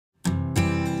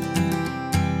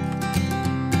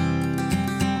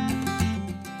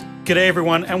G'day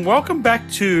everyone, and welcome back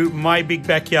to My Big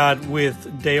Backyard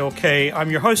with Dale K. I'm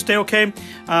your host, Dale K.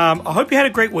 I hope you had a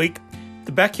great week.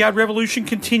 The backyard revolution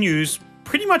continues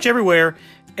pretty much everywhere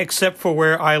except for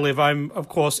where I live. I'm, of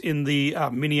course, in the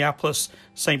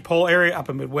Minneapolis-St. Paul area,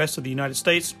 upper Midwest of the United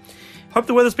States. Hope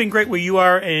the weather's been great where you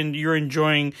are and you're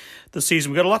enjoying the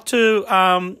season. We've got a lot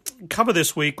to cover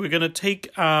this week. We're going to take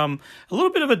a little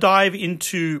bit of a dive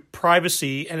into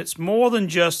privacy, and it's more than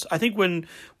just, I think when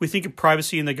we think of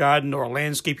privacy in the garden or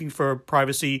landscaping for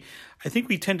privacy, I think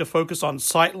we tend to focus on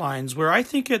sight lines, where I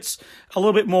think it's a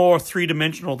little bit more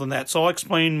three-dimensional than that. So I'll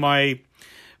explain my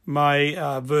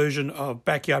version of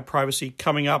backyard privacy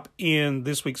coming up in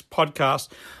this week's podcast.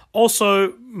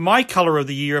 Also, my color of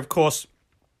the year, of course,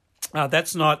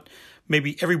 that's not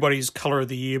maybe everybody's color of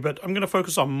the year, but I'm going to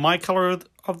focus on my color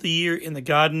of the year in the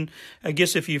garden. I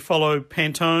guess if you follow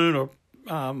Pantone or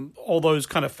all those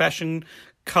kind of fashion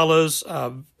colors,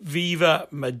 Viva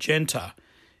Magenta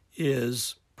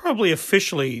is probably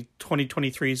officially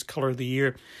 2023's color of the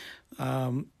year.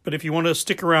 But if you want to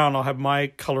stick around, I'll have my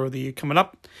color of the year coming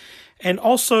up. And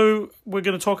also, we're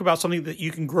going to talk about something that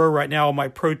you can grow right now, my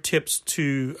pro tips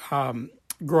to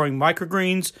growing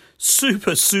microgreens.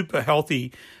 Super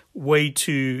healthy way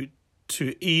to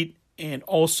eat and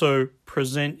also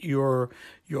present your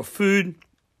food.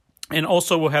 And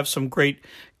also we'll have some great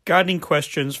gardening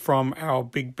questions from our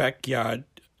big backyard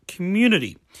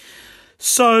community.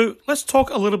 So let's talk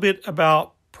a little bit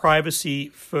about privacy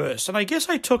first. And I guess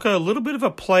I took a little bit of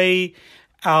a play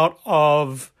out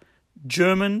of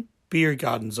German beer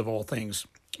gardens, of all things.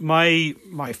 My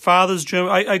father's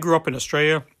German. I grew up in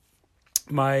Australia.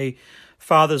 My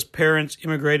father's parents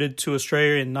immigrated to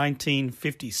Australia in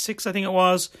 1956, I think it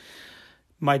was.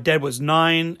 My dad was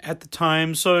 9 at the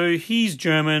time, so he's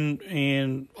German,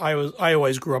 and I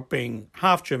always grew up being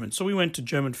half German. So we went to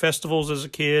German festivals as a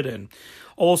kid and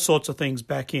all sorts of things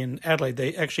back in Adelaide.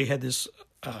 They actually had this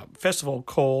festival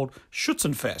called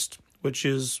Schützenfest, which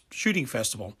is shooting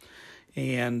festival.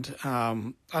 And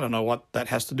I don't know what that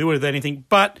has to do with anything,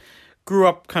 but grew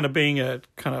up kind of being a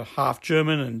kind of half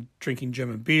German and drinking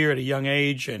German beer at a young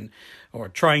age, or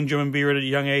trying German beer at a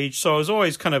young age. So I was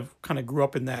always kind of grew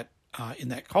up in that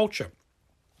culture.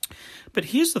 But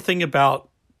here's the thing about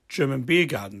German beer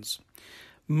gardens: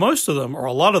 most of them, or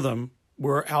a lot of them,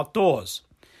 were outdoors.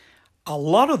 A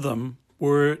lot of them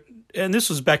were, and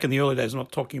this was back in the early days. I'm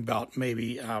not talking about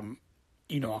maybe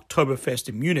Oktoberfest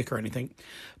in Munich or anything,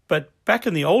 but back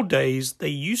in the old days, they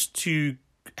used to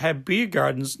have beer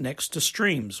gardens next to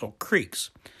streams or creeks.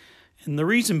 And the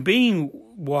reason being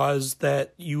was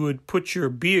that you would put your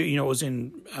beer, it was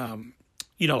in,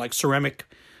 like ceramic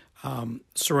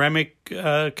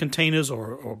containers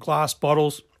or glass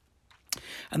bottles.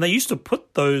 And they used to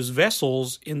put those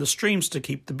vessels in the streams to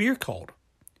keep the beer cold.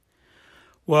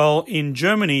 Well, in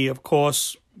Germany, of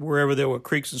course, wherever there were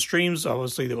creeks and streams,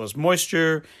 obviously there was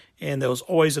moisture and there was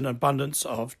always an abundance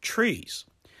of trees.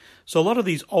 So a lot of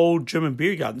these old German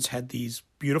beer gardens had these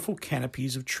beautiful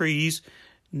canopies of trees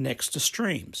next to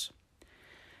streams.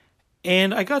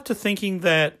 And I got to thinking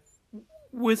that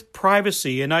with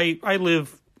privacy, and I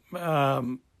live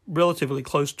relatively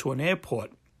close to an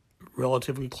airport,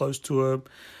 relatively close to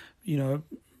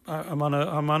I'm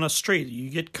on a street. You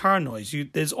get car noise.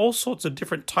 There's all sorts of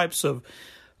different types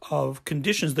of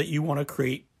conditions that you want to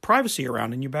create privacy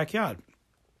around in your backyard.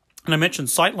 And I mentioned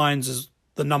sightlines is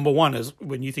the number one. Is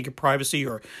when you think of privacy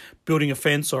or building a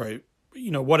fence or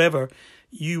whatever,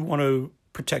 you want to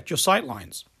protect your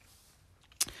sightlines.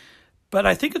 But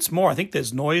I think it's more. I think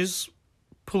there's noise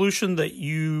pollution that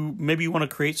you maybe want to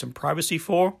create some privacy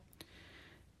for.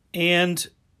 And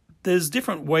there's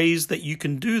different ways that you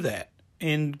can do that.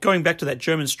 And going back to that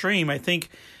German stream, I think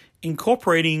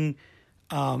incorporating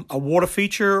a water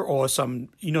feature or some,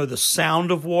 the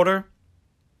sound of water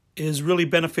is really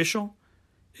beneficial.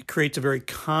 It creates a very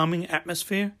calming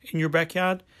atmosphere in your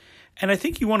backyard. And I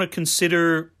think you want to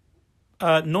consider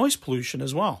noise pollution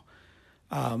as well.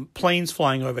 Planes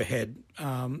flying overhead,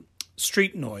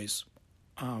 street noise,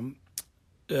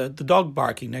 the dog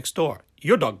barking next door,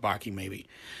 your dog barking maybe.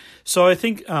 So I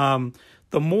think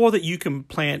the more that you can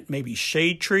plant maybe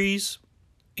shade trees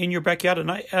in your backyard, and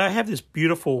I have this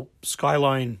beautiful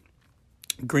Skyline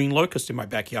green locust in my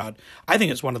backyard. I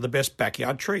think it's one of the best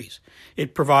backyard trees.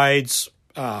 It provides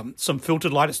some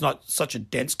filtered light. It's not such a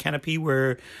dense canopy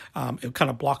where it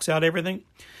kind of blocks out everything.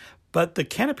 But the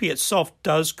canopy itself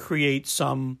does create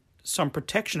some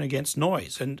protection against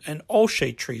noise, and all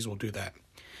shade trees will do that.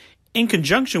 In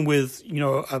conjunction with,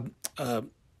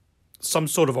 some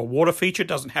sort of a water feature. It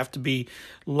doesn't have to be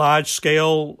large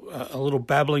scale, a little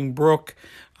babbling brook,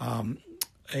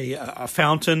 a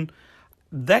fountain.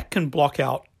 that can block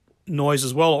out noise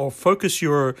as well, or focus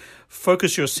your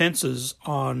senses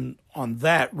on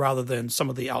that rather than some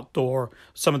of the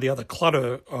other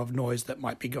clutter of noise that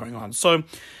might be going on. So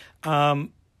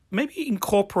maybe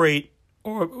incorporate,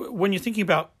 or when you're thinking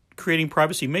about creating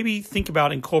privacy, maybe think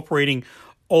about incorporating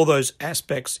all those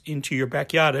aspects into your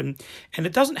backyard. And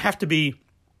it doesn't have to be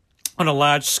on a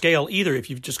large scale either. If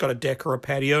you've just got a deck or a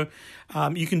patio,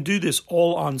 you can do this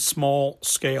all on small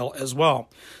scale as well.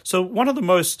 So one of the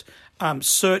most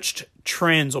searched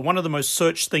trends, or one of the most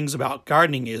searched things about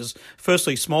gardening is,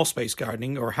 firstly, small space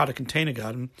gardening, or how to contain a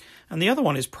garden. And the other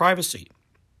one is privacy.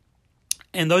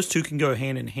 And those two can go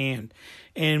hand in hand.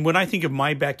 And when I think of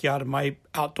my backyard and my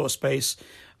outdoor space,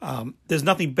 there's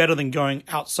nothing better than going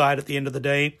outside at the end of the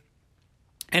day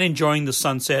and enjoying the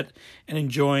sunset and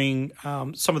enjoying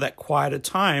some of that quieter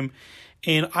time.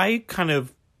 And I kind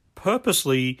of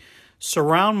purposely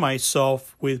surround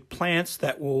myself with plants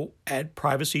that will add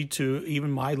privacy to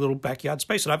even my little backyard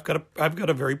space. And I've got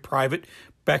a very private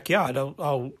backyard.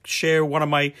 I'll share one of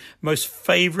my most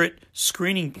favorite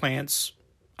screening plants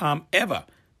ever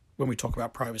when we talk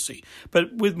about privacy.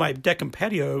 But with my deck and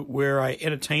patio, where I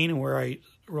entertain and where I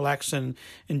relax and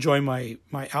enjoy my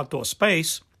outdoor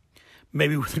space,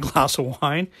 maybe with a glass of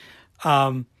wine,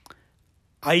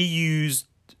 I use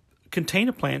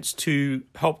container plants to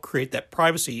help create that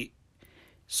privacy.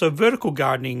 So vertical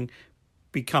gardening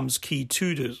becomes key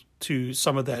to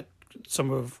some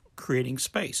of creating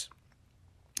space.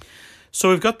 So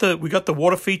we've got the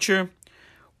water feature,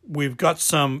 we've got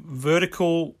some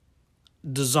vertical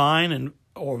design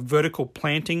or vertical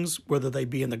plantings, whether they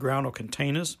be in the ground or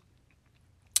containers.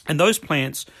 And those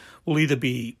plants will either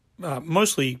be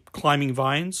mostly climbing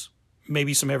vines,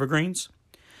 maybe some evergreens,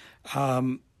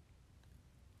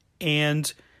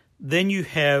 and then you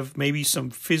have maybe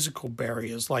some physical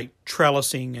barriers like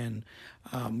trellising and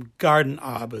garden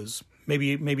arbors,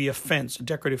 maybe a fence, a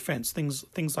decorative fence,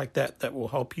 things like that will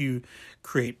help you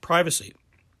create privacy.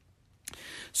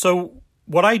 So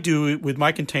what I do with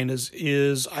my containers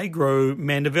is I grow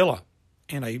mandevilla,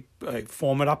 and I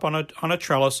form it up on a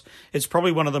trellis. It's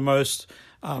probably one of the most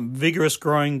vigorous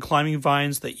growing climbing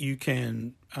vines that you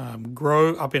can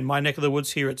grow up in my neck of the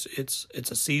woods here. It's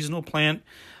a seasonal plant.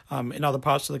 In other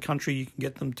parts of the country, you can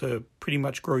get them to pretty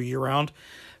much grow year round.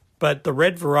 But the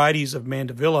red varieties of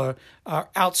mandevilla are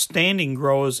outstanding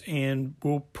growers and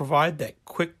will provide that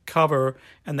quick cover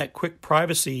and that quick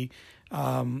privacy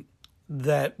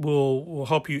that will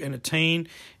help you entertain.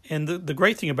 And the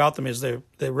great thing about them is they're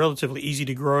relatively easy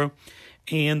to grow,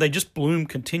 and they just bloom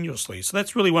continuously. So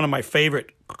that's really one of my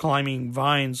favorite climbing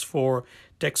vines for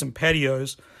decks and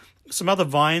patios. Some other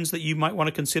vines that you might want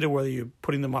to consider, whether you're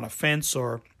putting them on a fence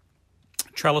or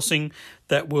trellising,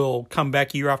 that will come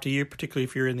back year after year, particularly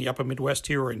if you're in the upper Midwest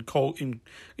here or in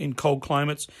cold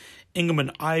climates.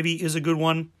 Engelmann ivy is a good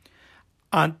one.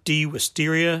 Aunt D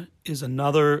wisteria is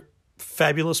another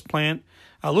fabulous plant.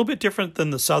 A little bit different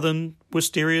than the southern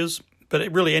wisterias,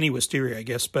 but really any wisteria, I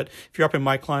guess. But if you're up in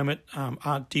my climate,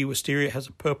 Aunt D wisteria has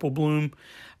a purple bloom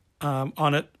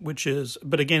on it,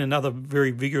 but again, another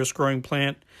very vigorous growing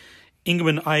plant.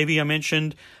 Engelmann ivy, I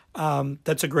mentioned,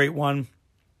 that's a great one.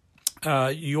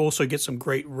 You also get some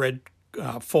great red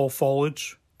fall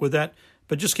foliage with that,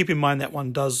 but just keep in mind that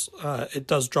one does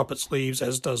drop its leaves,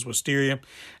 as does wisteria.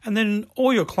 And then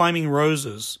all your climbing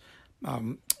roses.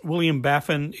 William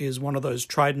Baffin is one of those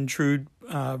tried and true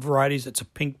varieties. It's a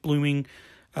pink blooming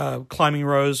climbing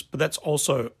rose, but that's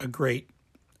also a great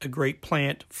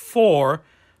plant for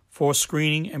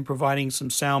screening and providing some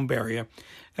sound barrier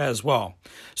as well.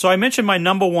 So I mentioned my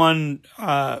number one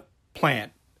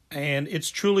plant, and it's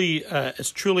truly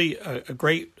a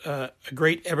great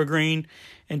evergreen.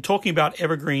 And talking about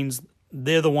evergreens,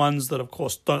 they're the ones that, of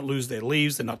course, don't lose their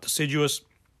leaves. They're not deciduous,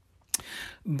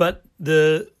 but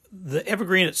the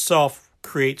evergreen itself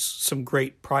creates some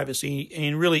great privacy,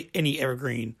 and really any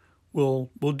evergreen will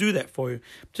do that for you,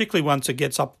 particularly once it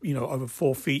gets up, over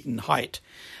 4 feet in height.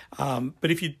 But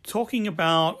if you're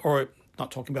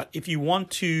if you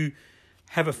want to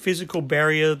have a physical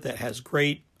barrier that has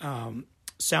great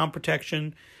sound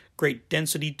protection, great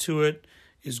density to it,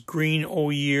 is green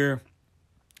all year,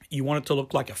 you want it to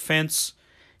look like a fence.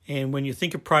 And when you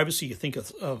think of privacy, you think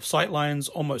of sightlines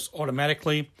almost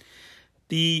automatically.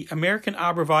 The American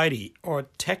Arborvitae, or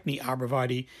Techni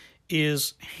Arborvitae,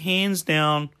 is hands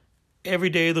down, every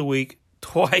day of the week,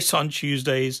 twice on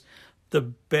Tuesdays, the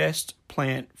best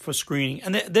plant for screening.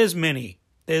 And there's many.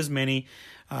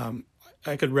 I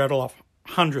could rattle off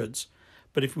hundreds.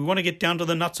 But if we want to get down to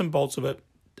the nuts and bolts of it,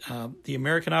 The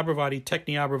American arborvitae,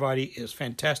 Techni arborvitae, is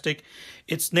fantastic.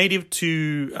 It's native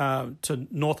to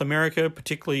North America,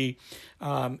 particularly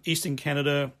eastern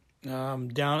Canada,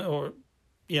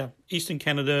 eastern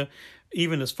Canada,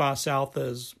 even as far south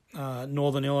as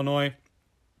northern Illinois.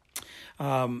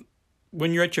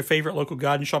 When you're at your favorite local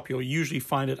garden shop, you'll usually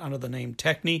find it under the name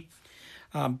Techni,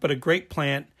 but a great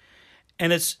plant.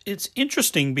 And it's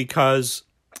interesting because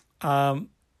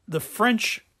the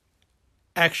French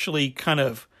actually kind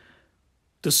of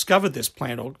discovered this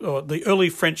plant, or the early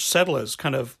French settlers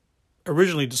kind of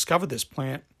originally discovered this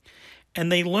plant,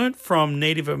 and they learned from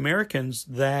Native Americans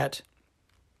that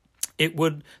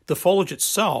the foliage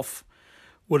itself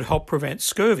would help prevent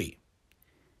scurvy.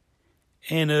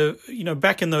 And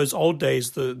back in those old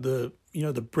days, the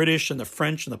British and the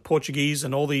French and the Portuguese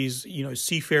and all these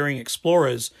seafaring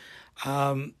explorers,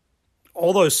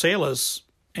 all those sailors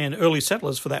and early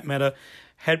settlers, for that matter,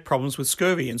 had problems with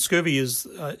scurvy. And scurvy is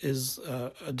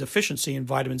a deficiency in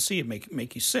vitamin C. It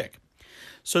make you sick.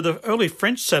 So the early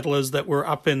French settlers that were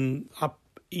up in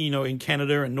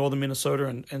Canada and northern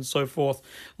Minnesota and so forth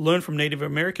learned from Native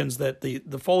Americans that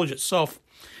the foliage itself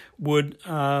would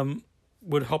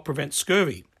help prevent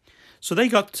scurvy. So they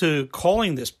got to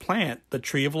calling this plant the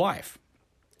tree of life.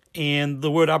 And the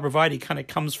word arborvitae kind of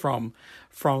comes from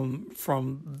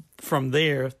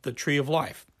there, the tree of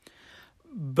life.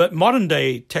 But modern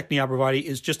day Techni arborvitae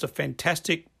is just a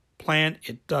fantastic plant.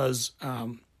 It does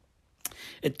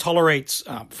it tolerates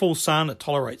full sun, it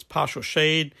tolerates partial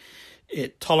shade,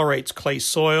 it tolerates clay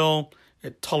soil,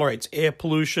 it tolerates air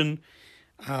pollution.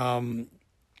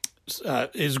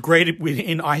 Is great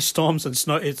in ice storms and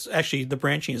snow. It's actually, the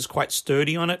branching is quite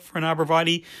sturdy on it for an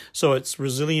arborvitae, so it's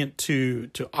resilient to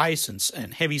ice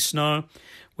and heavy snow,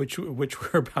 which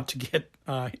we're about to get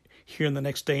here in the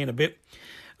next day and a bit.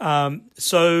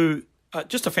 So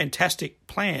just a fantastic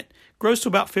plant. Grows to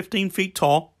about 15 feet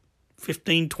tall,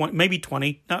 15, 20, maybe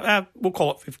 20. No, we'll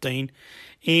call it 15,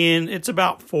 and it's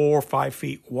about 4 or 5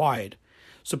 feet wide.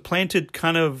 So planted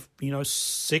kind of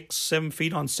 6-7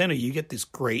 feet on center, you get this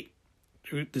great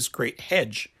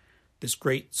hedge, this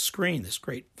great screen, this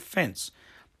great fence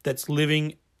that's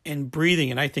living and breathing,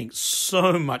 and I think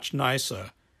so much nicer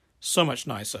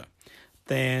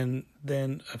than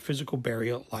a physical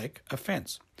barrier like a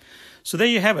fence. So there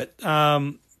you have it.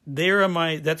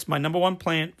 That's my number one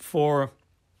plant for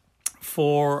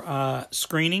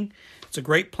screening. It's a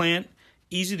great plant,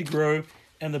 easy to grow,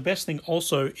 and the best thing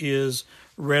also is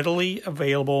readily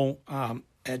available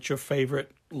at your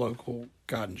favorite local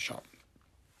garden shop.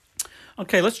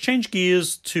 Okay, let's change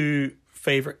gears to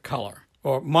favorite color,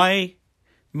 or my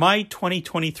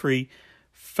 2023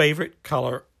 favorite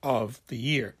color of the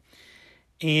year.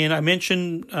 And I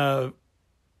mentioned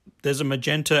there's a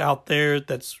magenta out there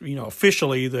that's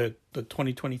officially the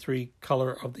 2023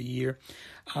 color of the year.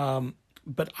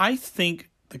 But I think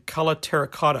the color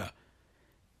terracotta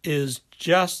is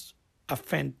just a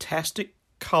fantastic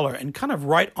color and kind of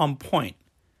right on point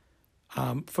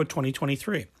for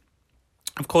 2023.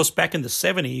 Of course, back in the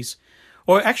 70s,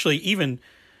 or actually even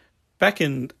back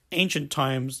in ancient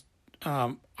times,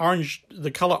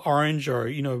 the color orange,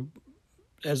 or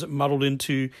as it muddled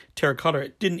into terracotta,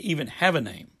 it didn't even have a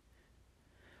name.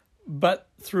 But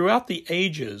throughout the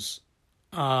ages,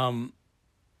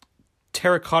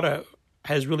 terracotta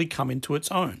has really come into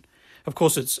its own. Of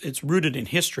course, it's rooted in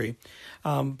history,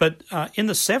 but in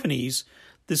the 70s,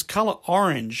 this color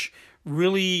orange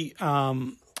really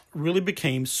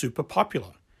became super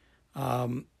popular.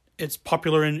 It's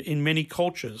popular in many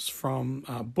cultures, from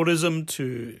Buddhism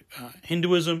to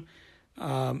Hinduism.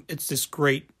 It's this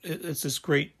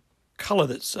great color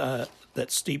that's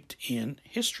steeped in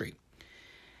history.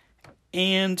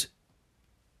 And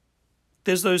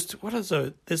there's that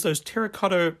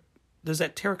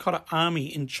terracotta army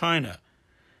in China.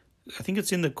 I think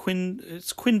it's in the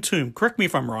Qin tomb. Correct me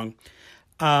if I'm wrong.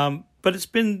 But it's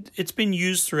been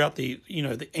used throughout the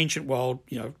ancient world,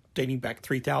 dating back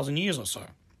 3,000 years or so.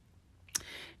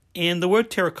 And the word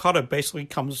terracotta basically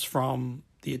comes from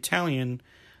the Italian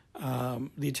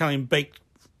baked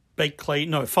clay.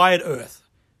 No, fired earth.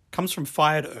 Comes from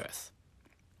fired earth.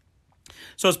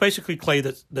 So it's basically clay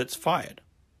that's fired.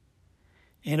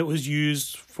 And it was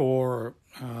used for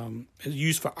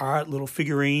art, little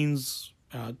figurines,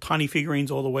 tiny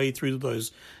figurines, all the way through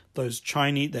those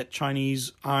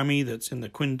Chinese army that's in the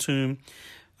Qin tomb.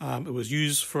 It was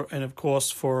used for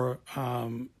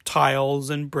tiles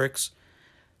and bricks,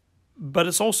 but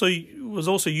was also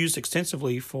used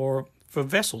extensively for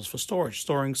vessels, for storage,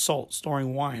 storing salt,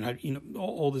 storing wine.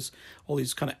 All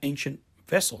these kind of ancient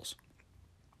vessels.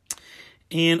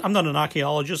 And I'm not an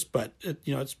archaeologist, but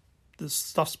this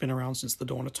stuff's been around since the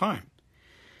dawn of time.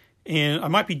 And I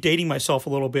might be dating myself a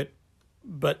little bit,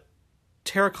 but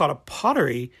terracotta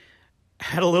pottery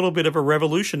had a little bit of a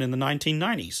revolution in the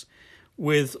 1990s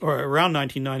or around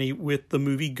 1990 with the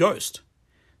movie Ghost.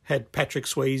 Had Patrick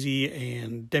Swayze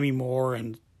and Demi Moore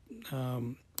and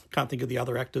can't think of the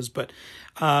other actors, but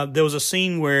there was a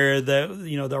scene where they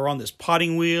were on this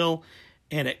potting wheel,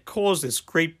 and it caused this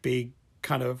great big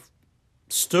kind of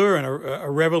stir and a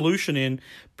revolution in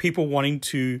people wanting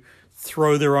to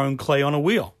throw their own clay on a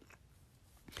wheel.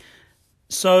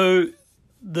 So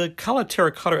the color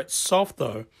terracotta itself,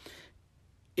 though,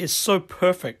 is so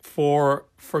perfect for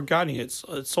gardening.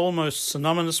 It's almost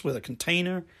synonymous with a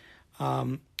container,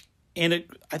 and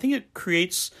I think it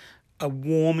creates a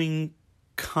warming,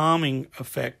 calming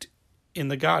effect in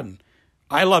the garden.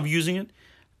 I love using it,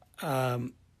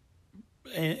 and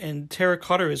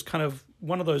terracotta is kind of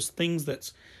one of those things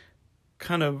that's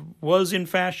kind of was in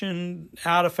fashion,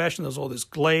 out of fashion. There's all this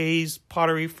glazed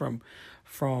pottery from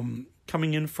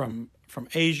coming in from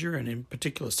Asia, and in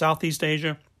particular Southeast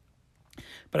Asia.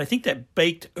 But I think that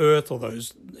baked earth, or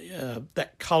those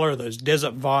that color, those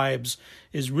desert vibes,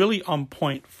 is really on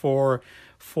point for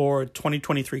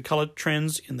 2023 color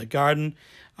trends in the garden.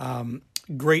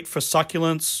 Great for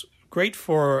succulents, great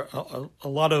for a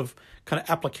lot of kind of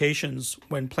applications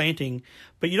when planting.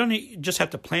 But you don't just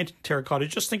have to plant terracotta.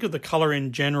 Just think of the color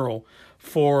in general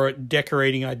for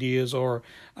decorating ideas, or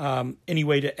any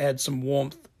way to add some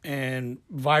warmth and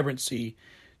vibrancy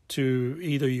to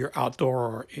either your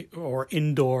outdoor or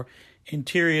indoor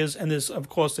interiors. And there's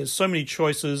so many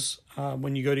choices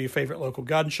when you go to your favorite local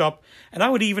garden shop. And I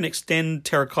would even extend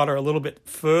terracotta a little bit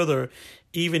further,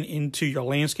 even into your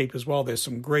landscape as well. There's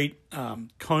some great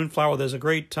coneflower. There's a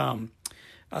great coneflower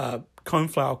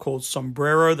called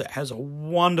sombrero that has a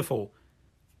wonderful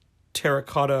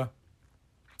terracotta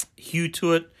hue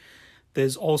to it.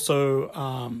 There's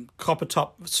also copper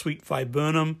top sweet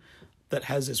viburnum that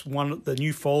has the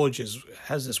new foliage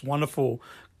has this wonderful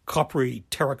coppery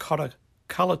terracotta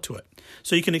color to it.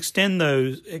 So you can extend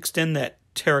that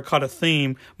terracotta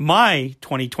theme, my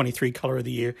 2023 color of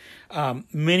the year,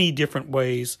 many different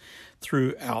ways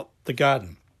throughout the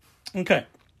garden. Okay,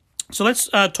 so let's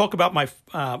talk about my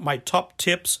top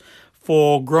tips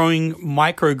for growing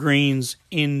microgreens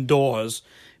indoors,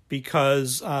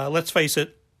 because let's face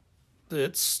it,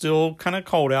 it's still kind of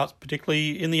cold out,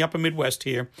 particularly in the upper Midwest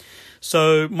here.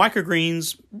 So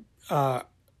microgreens,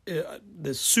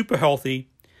 they're super healthy.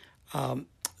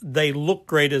 They look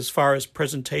great as far as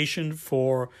presentation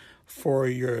for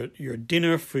your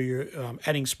dinner, for your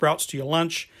adding sprouts to your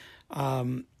lunch.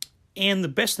 And the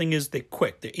best thing is they're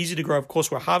quick. They're easy to grow. Of course,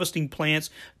 we're harvesting plants.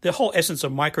 The whole essence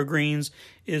of microgreens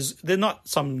is they're not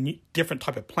some different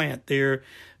type of plant. They're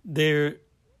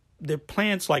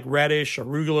plants like radish,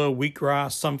 arugula,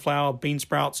 wheatgrass, sunflower, bean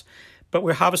sprouts, but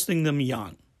we're harvesting them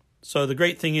young. So the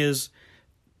great thing is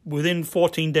within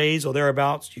 14 days or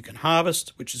thereabouts, you can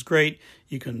harvest, which is great.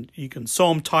 You can sow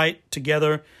them tight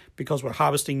together because we're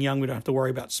harvesting young. We don't have to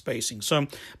worry about spacing. So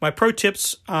my pro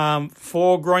tips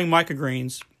for growing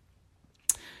microgreens: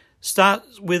 start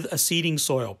with a seeding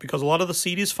soil, because a lot of the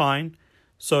seed is fine.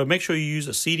 So make sure you use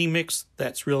a seeding mix.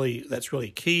 That's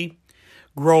really key.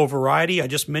 Grow a variety. I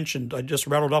just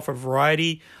rattled off a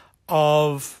variety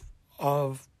of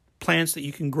plants that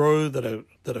you can grow that are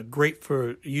great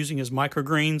for using as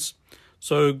microgreens.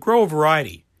 So grow a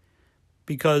variety,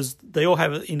 because they all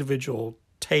have an individual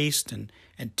taste and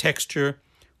texture,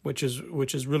 which is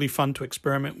really fun to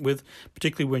experiment with,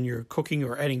 particularly when you're cooking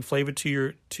or adding flavor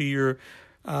to your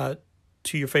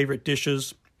favorite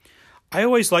dishes. I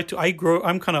always like to.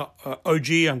 I'm kind of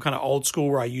OG. I'm kind of old school,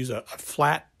 where I use a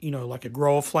flat, like a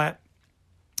grower flat.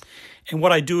 And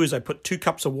what I do is I put 2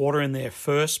 cups of water in there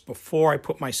first before I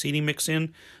put my seeding mix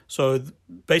in. So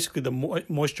basically, the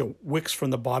moisture wicks from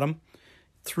the bottom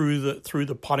through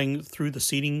the potting, through the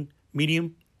seeding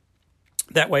medium.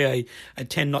 That way, I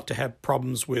tend not to have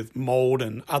problems with mold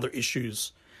and other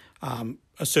issues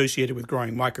associated with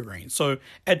growing microgreens. So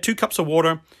add 2 cups of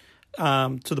water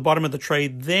to the bottom of the tray.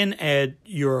 Then add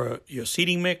your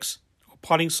seeding mix or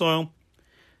potting soil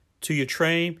to your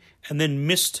tray, and then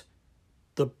mist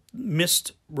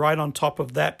right on top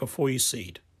of that before you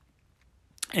seed.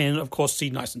 And of course,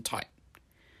 seed nice and tight.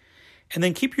 And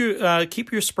then keep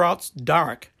your sprouts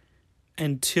dark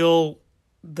until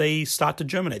they start to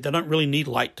germinate. They don't really need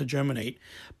light to germinate,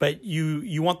 but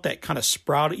you want that kind of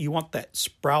sprout. You want that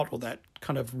sprout or that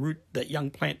kind of root, that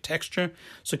young plant texture.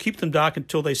 So keep them dark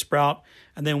until they sprout,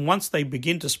 and then once they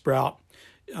begin to sprout,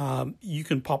 you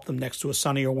can pop them next to a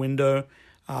sunnier window,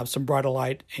 some brighter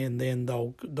light, and then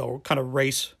they'll kind of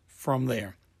race from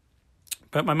there.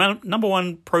 But my number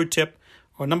one pro tip,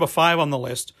 or number 5 on the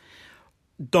list,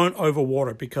 don't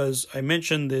overwater, because I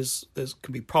mentioned there's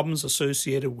can be problems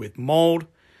associated with mold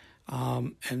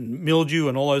and mildew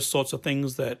and all those sorts of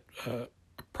things that are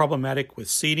problematic with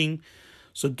seeding.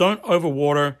 So don't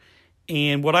overwater.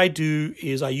 And what I do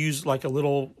is I use like a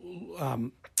little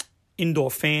indoor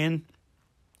fan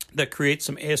that creates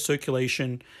some air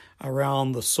circulation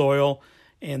around the soil,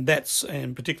 and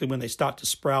particularly when they start to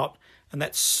sprout, and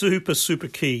that's super, super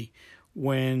key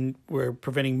when we're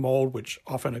preventing mold, which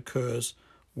often occurs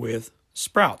with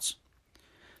sprouts.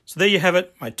 So there you have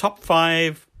it, my top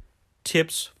 5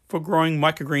 tips for growing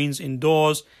microgreens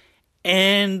indoors.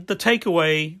 And the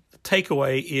takeaway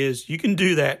is you can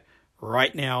do that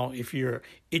right now if you're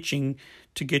itching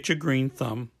to get your green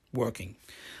thumb working.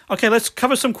 Okay, let's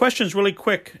cover some questions really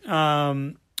quick.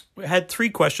 We had 3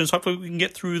 questions. Hopefully we can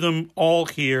get through them all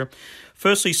here.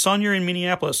 Firstly, Sonia in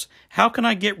Minneapolis. How can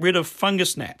I get rid of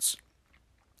fungus gnats?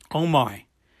 Oh my.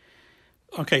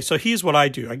 Okay, so here's what I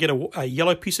do. I get a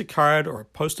yellow piece of card or a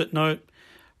Post-it note.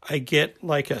 I get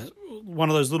like one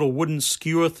of those little wooden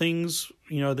skewer things,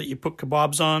 that you put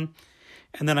kebabs on.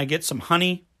 And then I get some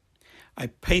honey. I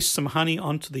paste some honey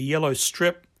onto the yellow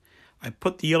strip. I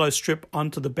put the yellow strip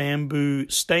onto the bamboo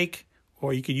stake,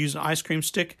 or you could use an ice cream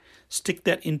stick. Stick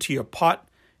that into your pot,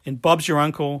 and Bob's your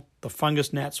uncle. The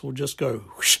fungus gnats will just go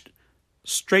whoosh,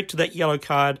 straight to that yellow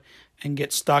card and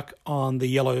get stuck on the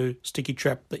yellow sticky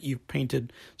trap that you've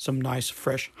painted some nice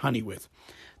fresh honey with.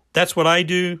 That's what I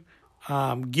do.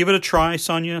 Give it a try,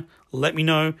 Sonia. Let me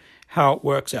know how it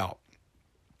works out.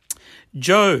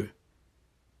 Joe,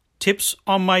 tips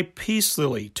on my peace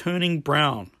lily turning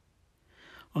brown.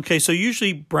 Okay, so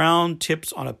usually brown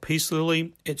tips on a peace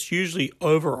lily, it's usually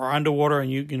over or underwater,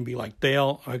 and you're going to be like,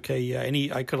 Dale, okay, yeah,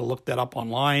 I could have looked that up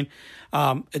online.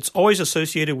 It's always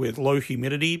associated with low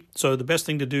humidity, so the best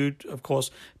thing to do, of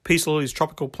course, peace lily is a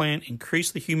tropical plant,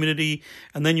 increase the humidity,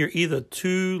 and then you're either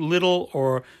too little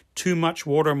or too much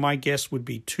water. My guess would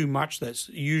be too much. That's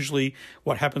usually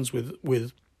what happens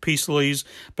with peace lilies,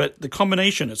 but the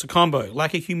combination, it's a combo,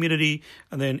 lack of humidity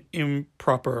and then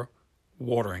improper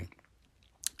watering.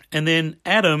 And then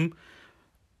Adam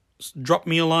dropped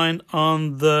me a line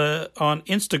on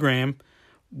Instagram.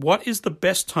 What is the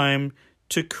best time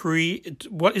to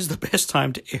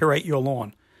aerate your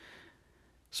lawn?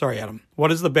 Sorry, Adam.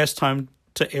 What is the best time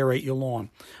to aerate your lawn?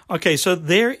 Okay, so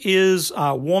there is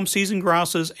warm season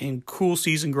grasses and cool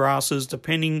season grasses,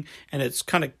 depending, and it's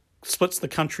kind of splits the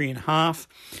country in half.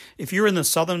 If you're in the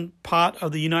southern part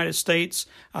of the United States,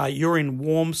 you're in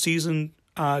warm season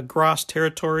grass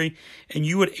territory, and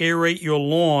you would aerate your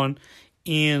lawn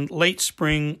in late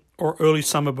spring or early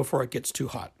summer before it gets too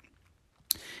hot.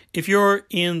 If you're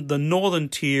in the northern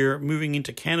tier, moving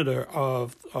into Canada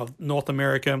of North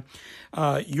America,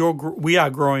 we are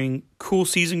growing cool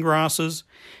season grasses,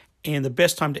 and the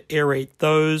best time to aerate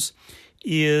those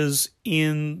is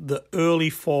in the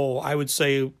early fall. I would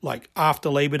say like after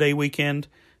Labor Day weekend,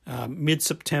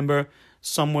 mid-September,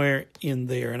 somewhere in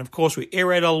there. And of course, we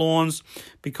aerate our lawns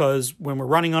because when we're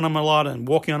running on them a lot and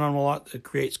walking on them a lot, it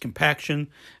creates compaction.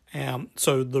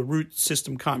 So the root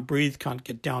system can't breathe, can't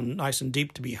get down nice and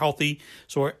deep to be healthy.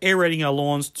 So we're aerating our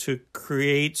lawns to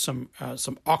create some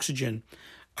oxygen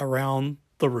around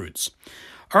the roots.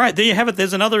 All right, there you have it.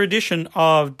 There's another edition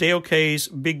of Dale K's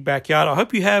Big Backyard. I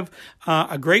hope you have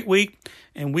a great week,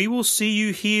 and we will see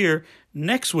you here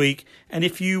next week. And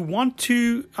if you want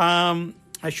to,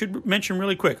 I should mention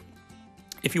really quick,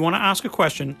 if you want to ask a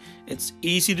question, it's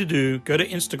easy to do. Go to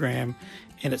Instagram,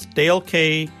 and it's Dale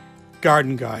K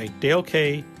Garden Guy. Dale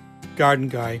K Garden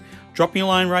Guy. Drop me a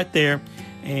line right there,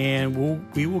 and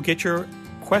we will get your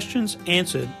questions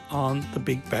answered on the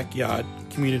Big Backyard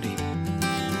community.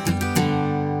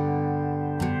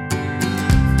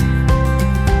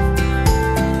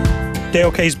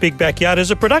 Dale K's Big Backyard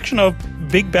is a production of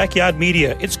Big Backyard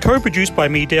Media. It's co-produced by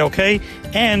me, Dale K,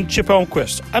 and Chip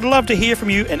Elmquist. I'd love to hear from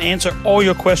you and answer all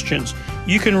your questions.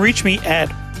 You can reach me at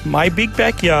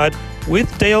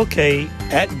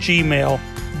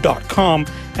mybigbackyardwithdalek@gmail.com,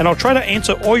 and I'll try to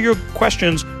answer all your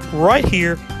questions right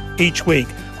here each week.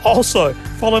 Also,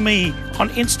 follow me on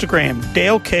Instagram,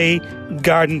 Dale K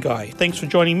Garden Guy. Thanks for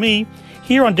joining me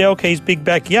here on Dale K's Big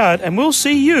Backyard, and we'll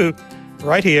see you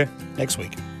right here next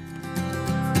week.